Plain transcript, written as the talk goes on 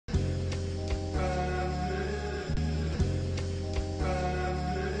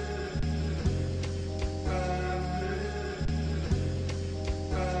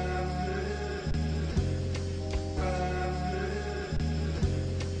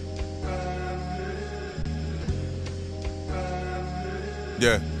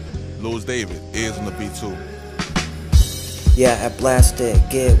Yeah, Louis David, ears on the beat too. Yeah, I blast it,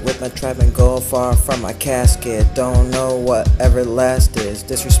 get with my tribe and go far from my casket. Don't know what everlast is,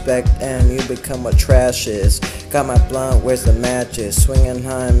 disrespect and you become what trash is. Got my blunt, where's the matches, swinging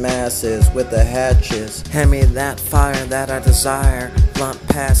high masses with the hatches. Hand me that fire that I desire, blunt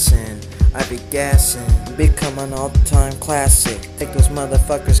passing, I be gassing, become an all-time classic. Take those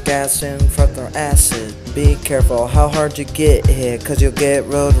motherfuckers gassing from their acid. Be careful how hard you get hit, cause you'll get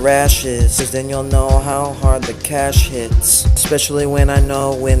road rashes. Cause then you'll know how hard the cash hits. Especially when I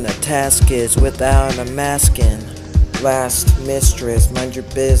know when the task is without a masking. Last mistress, mind your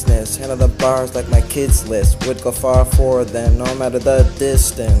business. Handle the bars like my kids list. Would go far for them, no matter the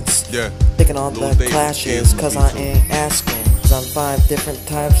distance. Yeah, Taking all the clashes, cause I ain't asking. Cause I'm 5 different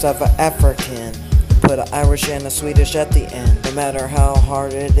types of African. Put an Irish and a Swedish at the end. No matter how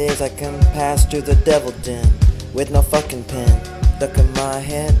hard it is, I can pass through the devil den with no fucking pen. Ducking my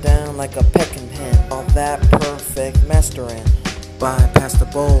head down like a pecking hen. All that perfect mastering. Bypass the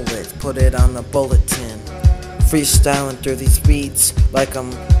bullets, put it on the bulletin. Freestyling through these beats like I'm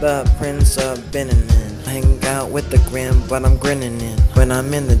the Prince of Benin. Hang out with the grim, but I'm grinning in when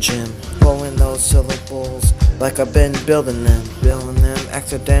I'm in the gym. Pulling those syllables like I've been building them. Building them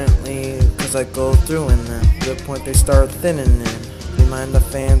accidentally, cause I go through in them. To the point they start thinning in. Remind the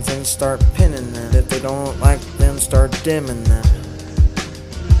fans and start pinning them. If they don't like them, start dimming them.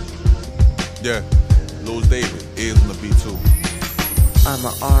 yeah, Louis David, ears on the beat too. I'm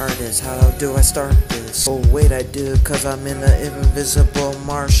an artist, how do I start this? Oh wait, I do, cause I'm in the invisible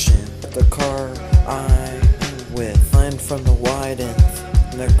Martian. The car I am with, find from the wide end.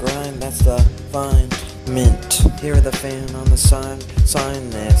 And the grind, that's the find mint. Here the fan on the sign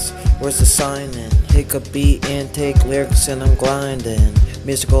this. Where's the sign in? Take a beat and take lyrics and I'm gliding.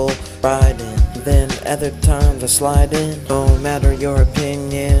 Musical riding. Then other times I slide in. No matter your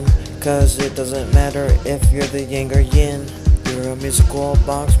opinion, cause it doesn't matter if you're the yang or yin. You're a musical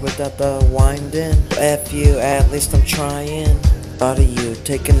box without the winding. F you, at least I'm trying. Thought of you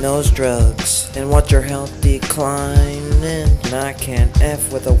taking those drugs and watch your health declining. And I can't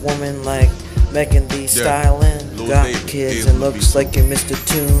F with a woman like Megan Thee Stylin'. Got kids and looks like you missed a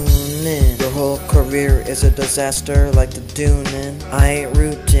tune in. Your whole career is a disaster like the Dunin'. I ain't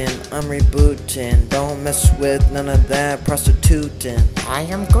rootin', I'm rebooting. Don't mess with none of that prostituting. I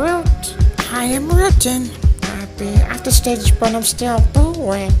am Groot. I am rootin'. I be at the stage, but I'm still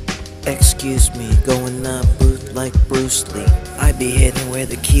booing. Excuse me, going up booth like Bruce Lee. I be hitting where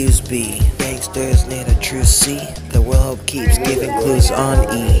the cues be. Gangsters need a true C. The world keeps giving clues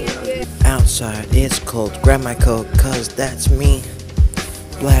on E. Outside it's cold, grab my coat cause that's me.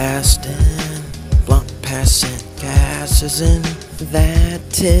 Blasting, blunt passing, gases in that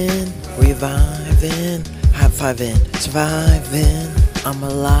tin. Reviving, high-fiving, surviving. I'm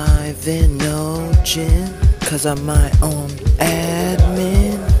alive in no gin, cause I'm my own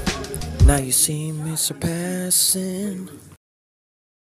admin. Now you see me surpassing.